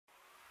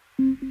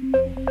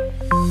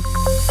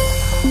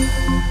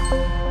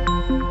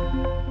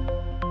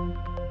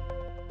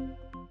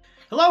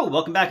Hello,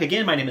 welcome back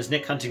again. My name is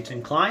Nick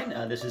Huntington Klein.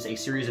 This is a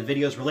series of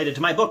videos related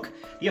to my book,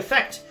 The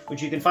Effect,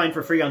 which you can find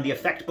for free on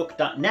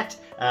theeffectbook.net,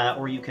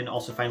 or you can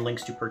also find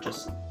links to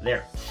purchase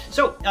there.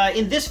 So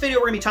in this video,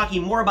 we're going to be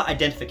talking more about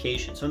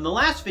identification. So in the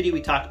last video,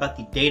 we talked about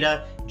the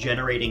data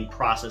generating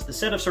process, the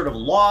set of sort of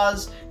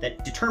laws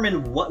that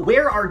determine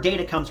where our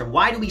data comes from.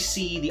 Why do we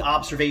see the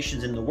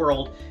observations in the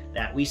world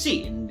that we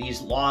see? And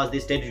these laws,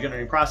 this data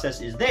generating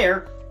process is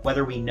there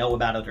whether we know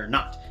about it or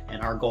not.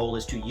 And our goal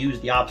is to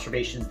use the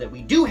observations that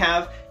we do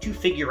have to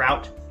figure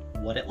out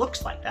what it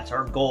looks like. That's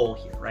our goal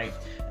here, right?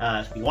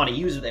 So we want to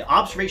use the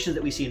observations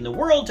that we see in the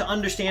world to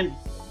understand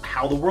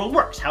how the world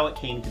works, how it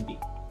came to be.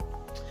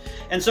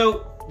 And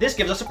so this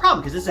gives us a problem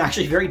because this is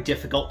actually very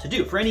difficult to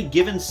do. For any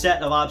given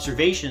set of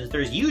observations,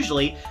 there's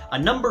usually a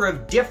number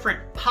of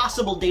different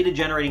possible data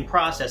generating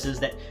processes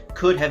that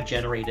could have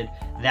generated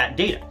that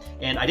data.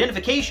 And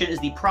identification is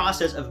the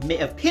process of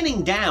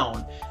pinning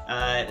down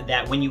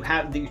that when you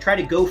try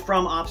to go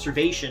from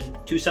observation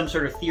to some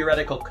sort of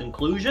theoretical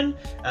conclusion,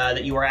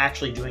 that you are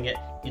actually doing it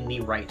in the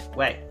right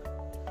way.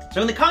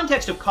 So in the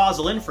context of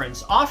causal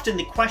inference, often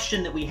the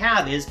question that we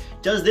have is,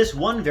 does this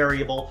one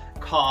variable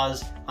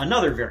cause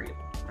another variable?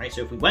 Right?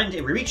 So if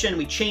we reach in and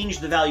we change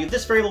the value of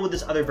this variable, would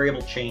this other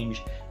variable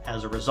change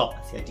as a result?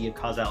 That's the idea of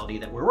causality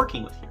that we're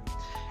working with here.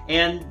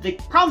 And the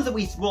problems that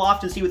we will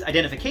often see with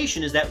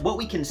identification is that what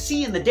we can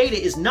see in the data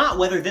is not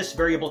whether this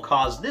variable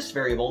caused this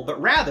variable, but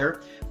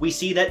rather we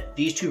see that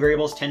these two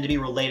variables tend to be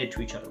related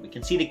to each other. We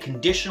can see the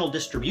conditional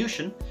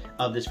distribution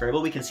of this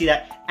variable. We can see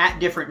that at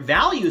different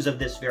values of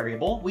this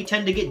variable, we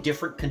tend to get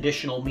different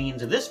conditional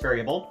means of this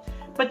variable,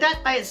 but that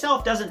by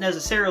itself doesn't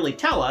necessarily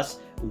tell us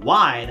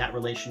why that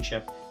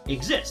relationship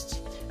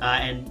exists.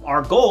 And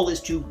our goal is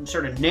to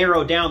sort of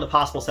narrow down the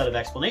possible set of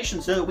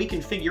explanations so that we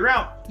can figure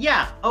out,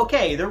 yeah,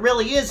 okay, there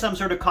really is some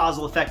sort of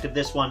causal effect of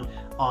this one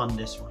on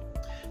this one.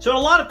 So in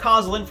a lot of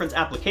causal inference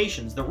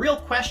applications, the real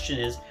question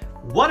is,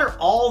 what are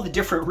all the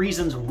different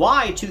reasons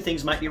why two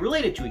things might be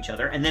related to each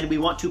other? And then we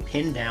want to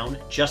pin down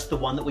just the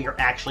one that we are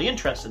actually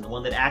interested in, the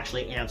one that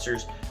actually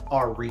answers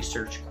our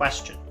research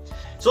question.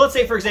 So let's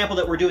say, for example,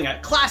 that we're doing a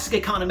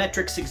classic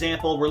econometrics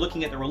example. We're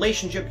looking at the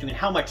relationship between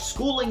how much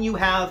schooling you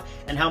have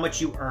and how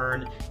much you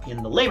earn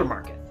in the labor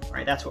market,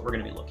 right? That's what we're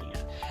going to be looking at.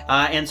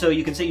 And so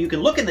you can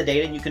look in the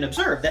data and you can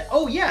observe that,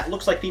 oh yeah, it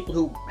looks like people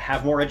who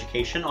have more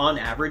education on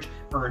average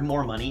earn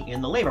more money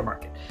in the labor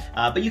market.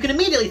 But you can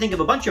immediately think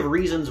of a bunch of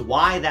reasons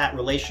why that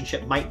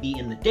relationship might be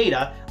in the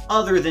data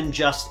other than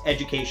just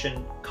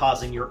education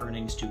causing your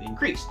earnings to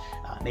increase.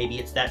 Maybe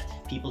it's that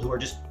people who are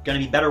just going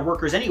to be better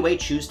workers anyway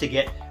choose to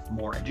get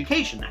more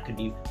education. That could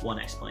be one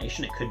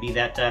explanation. It could be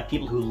that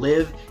people who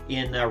live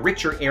in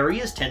richer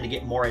areas tend to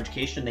get more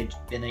education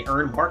and they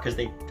earn more because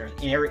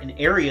they're in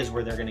areas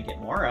where they're going to get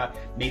more.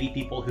 Maybe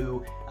people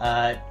who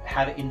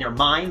have it in their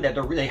mind that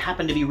they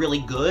happen to be really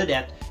good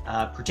at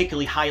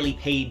particularly highly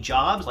paid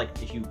jobs. Like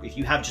if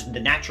you have just the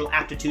natural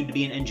aptitude to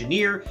be an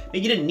engineer,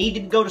 maybe you didn't need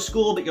to go to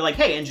school, but you're like,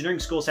 hey, engineering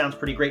school sounds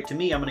pretty great to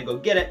me. I'm going to go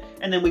get it.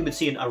 And then we would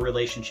see a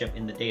relationship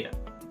in the data.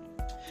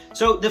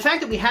 So the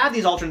fact that we have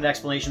these alternate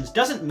explanations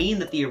doesn't mean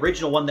that the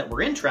original one that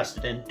we're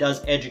interested in,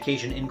 does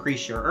education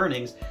increase your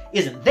earnings,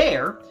 isn't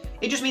there.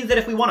 It just means that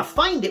if we want to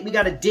find it, we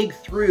got to dig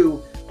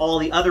through all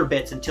the other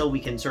bits until we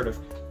can sort of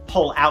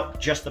pull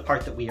out just the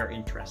part that we are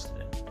interested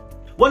in.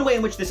 One way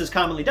in which this is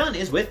commonly done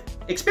is with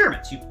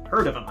experiments. You've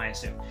heard of them, I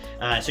assume.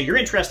 So you're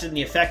interested in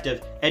the effect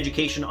of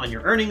education on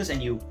your earnings,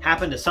 and you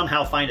happen to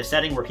somehow find a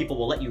setting where people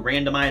will let you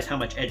randomize how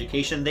much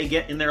education they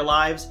get in their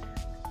lives.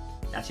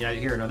 That's neither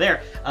here nor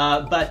there,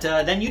 but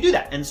then you do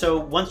that. And so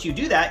once you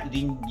do that,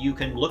 you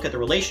can look at the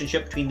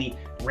relationship between the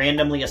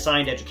randomly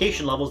assigned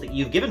education levels that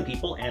you've given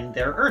people and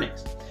their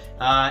earnings.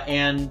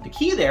 And the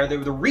key there,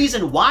 the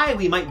reason why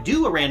we might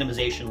do a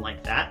randomization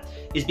like that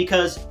is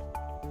because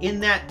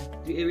in that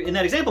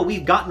example,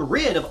 we've gotten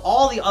rid of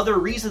all the other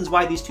reasons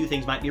why these two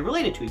things might be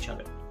related to each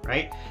other,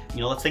 right?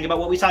 You know, let's think about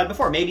what we saw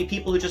before. Maybe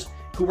people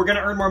who were going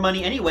to earn more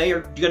money anyway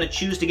are going to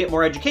choose to get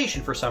more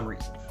education for some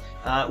reason.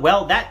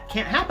 Well, that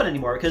can't happen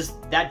anymore because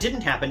that didn't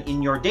happen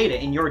in your data.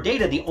 In your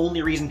data, the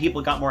only reason people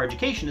got more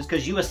education is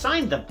because you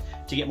assigned them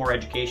to get more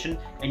education.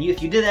 And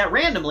if you did that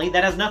randomly,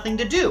 that has nothing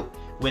to do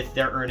with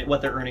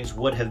what their earnings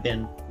would have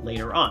been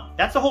later on.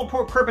 That's the whole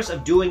purpose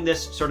of doing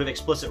this sort of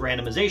explicit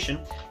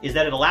randomization, is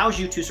that it allows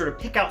you to sort of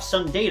pick out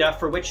some data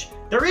for which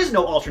there is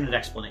no alternate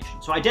explanation.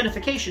 So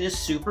identification is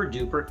super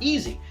duper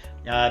easy.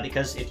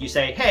 Because if you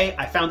say, hey,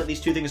 I found that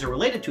these two things are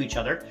related to each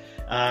other,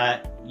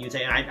 you'd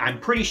say, I'm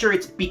pretty sure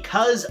it's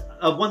because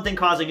of one thing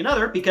causing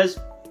another, because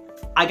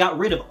I got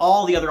rid of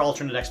all the other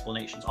alternate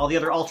explanations. All the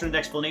other alternate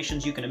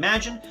explanations you can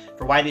imagine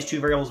for why these two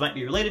variables might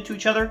be related to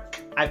each other,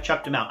 I've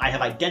chucked them out. I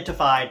have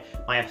identified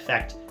my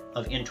effect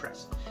of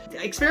interest.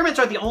 Experiments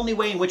are the only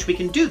way in which we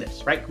can do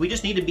this, right? We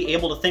just need to be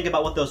able to think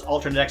about what those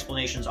alternate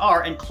explanations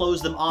are and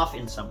close them off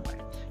in some way.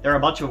 There are a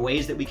bunch of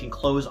ways that we can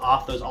close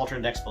off those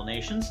alternate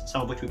explanations,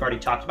 some of which we've already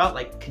talked about,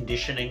 like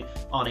conditioning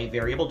on a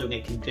variable, doing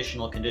a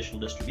conditional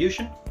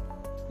distribution.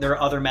 There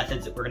are other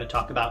methods that we're going to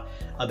talk about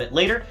a bit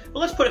later, but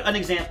let's put an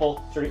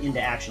example sort of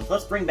into action. So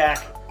let's bring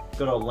back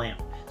good old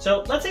lamp.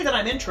 So let's say that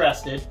I'm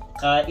interested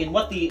in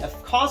what the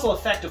causal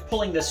effect of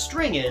pulling this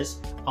string is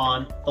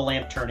on the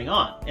lamp turning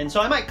on. And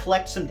so I might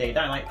collect some data.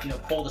 I might,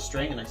 pull the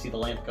string and I see the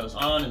lamp goes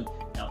on and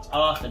now it's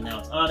off and now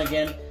it's on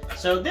again.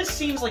 So this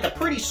seems like a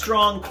pretty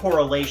strong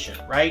correlation,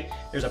 right?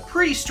 There's a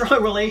pretty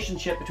strong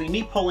relationship between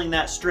me pulling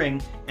that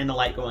string and the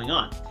light going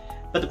on.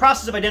 But the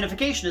process of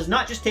identification is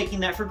not just taking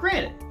that for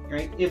granted,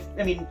 right?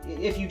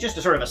 If you just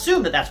sort of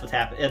assume that that's what's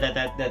happened,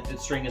 that the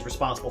string is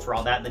responsible for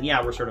all that, then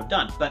yeah, we're sort of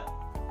done. But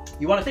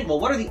you want to think, well,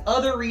 what are the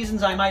other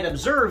reasons I might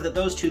observe that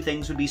those two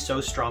things would be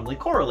so strongly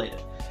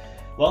correlated?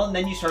 Well, and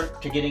then you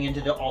start to getting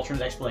into the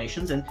alternate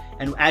explanations, and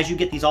as you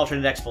get these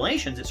alternate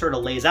explanations, it sort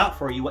of lays out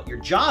for you what your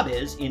job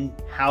is in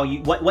how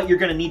you what you're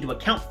going to need to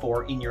account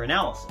for in your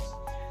analysis.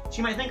 So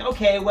you might think,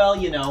 okay, well,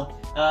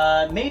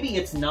 maybe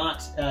it's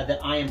not that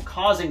I am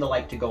causing the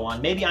light to go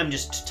on. Maybe I'm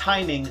just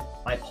timing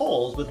my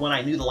pulls with when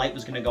I knew the light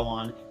was going to go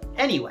on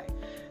anyway.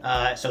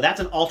 So that's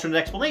an alternate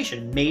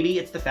explanation. Maybe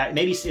it's the fact,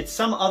 maybe it's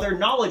some other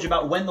knowledge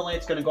about when the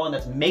light's going to go on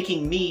that's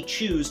making me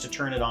choose to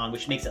turn it on,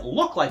 which makes it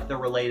look like they're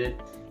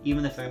related,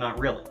 even if they're not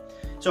really.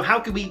 So how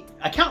could we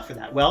account for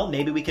that? Well,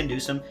 maybe we can do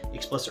some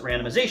explicit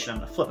randomization. I'm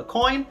going to flip a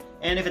coin,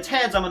 and if it's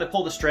heads, I'm going to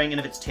pull the string, and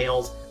if it's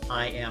tails,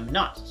 I am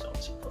not. So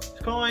let's flip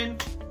the coin.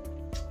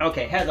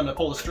 Okay, heads, I'm going to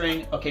pull the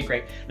string. Okay,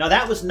 great. Now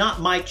that was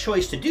not my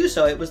choice to do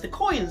so. It was the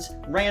coin's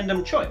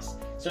random choice.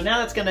 So now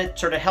that's going to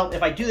sort of help.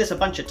 If I do this a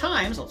bunch of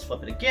times, let's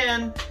flip it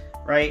again,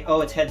 right?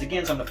 Oh, it's heads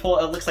again, so I'm going to pull.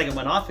 It looks like it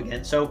went off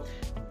again. So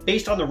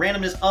based on the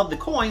randomness of the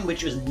coin,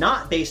 which is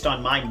not based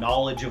on my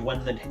knowledge of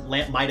when the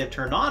lamp might have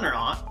turned on or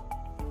not,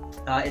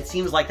 it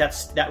seems like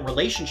that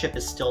relationship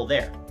is still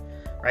there,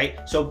 right?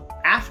 So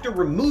after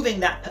removing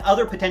that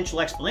other potential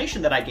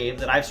explanation that I gave,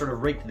 that I've sort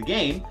of rigged the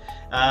game,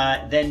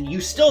 then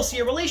you still see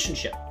a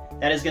relationship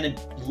that is going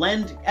to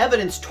lend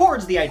evidence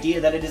towards the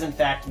idea that it is in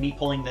fact me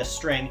pulling this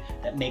string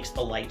that makes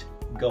the light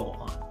go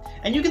on.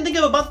 And you can think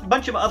of a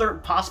bunch of other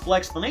possible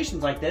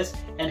explanations like this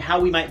and how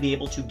we might be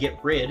able to get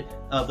rid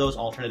of those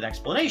alternate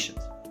explanations,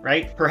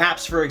 right?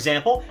 Perhaps, for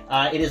example,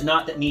 it is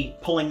not that me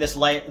pulling this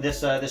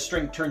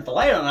string turns the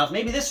light on and off.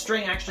 Maybe this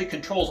string actually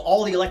controls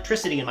all the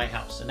electricity in my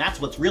house, and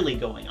that's what's really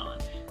going on.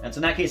 And so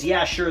in that case,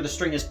 yeah, sure, the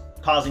string is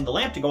causing the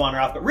lamp to go on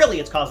or off, but really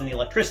it's causing the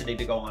electricity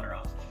to go on or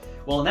off.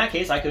 Well, in that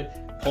case, I could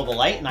pull the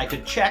light and I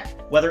could check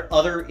whether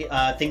other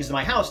things in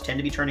my house tend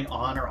to be turning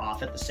on or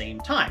off at the same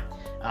time.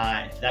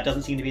 If that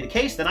doesn't seem to be the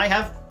case, then I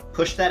have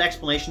pushed that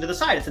explanation to the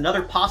side. It's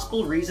another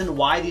possible reason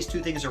why these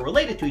two things are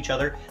related to each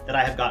other that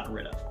I have gotten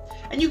rid of.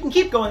 And you can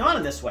keep going on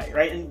in this way,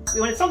 right? And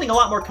when it's something a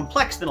lot more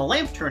complex than a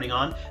lamp turning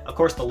on, of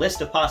course, the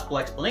list of possible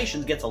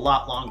explanations gets a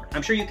lot longer.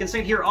 I'm sure you can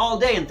sit here all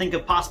day and think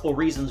of possible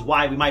reasons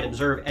why we might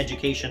observe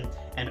education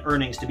and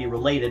earnings to be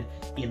related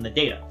in the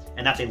data.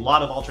 And that's a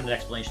lot of alternate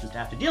explanations to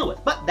have to deal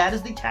with. But that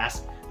is the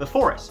task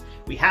before us.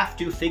 We have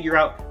to figure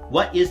out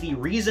what is the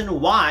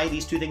reason why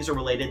these two things are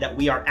related that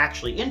we are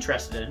actually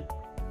interested in.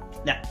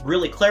 That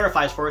really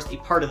clarifies for us a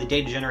part of the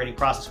data generating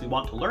process we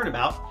want to learn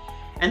about.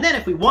 And then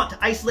if we want to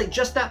isolate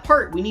just that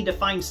part, we need to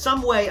find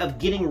some way of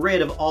getting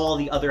rid of all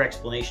the other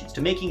explanations,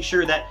 to making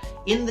sure that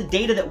in the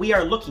data that we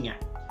are looking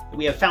at,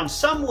 we have found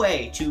some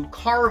way to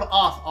carve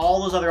off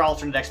all those other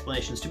alternate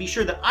explanations to be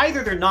sure that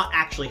either they're not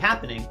actually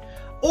happening,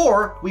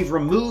 or we've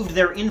removed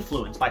their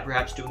influence by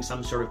perhaps doing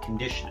some sort of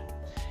conditioning.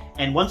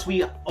 And once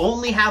we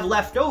only have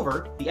left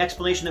over the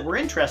explanation that we're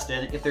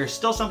interested in, if there's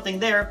still something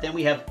there, then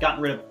we have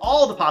gotten rid of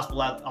all the possible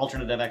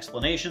alternative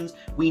explanations.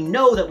 We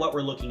know that what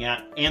we're looking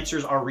at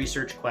answers our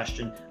research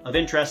question of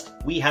interest.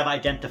 We have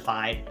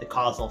identified the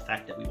causal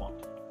effect that we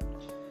want.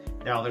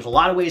 Now, there's a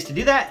lot of ways to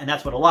do that, and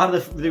that's what a lot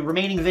of the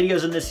remaining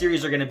videos in this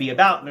series are going to be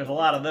about, and there's a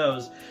lot of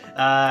those.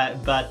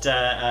 But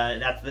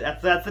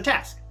that's the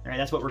task. All right,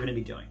 that's what we're going to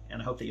be doing,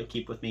 and I hope that you'll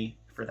keep with me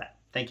for that.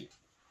 Thank you.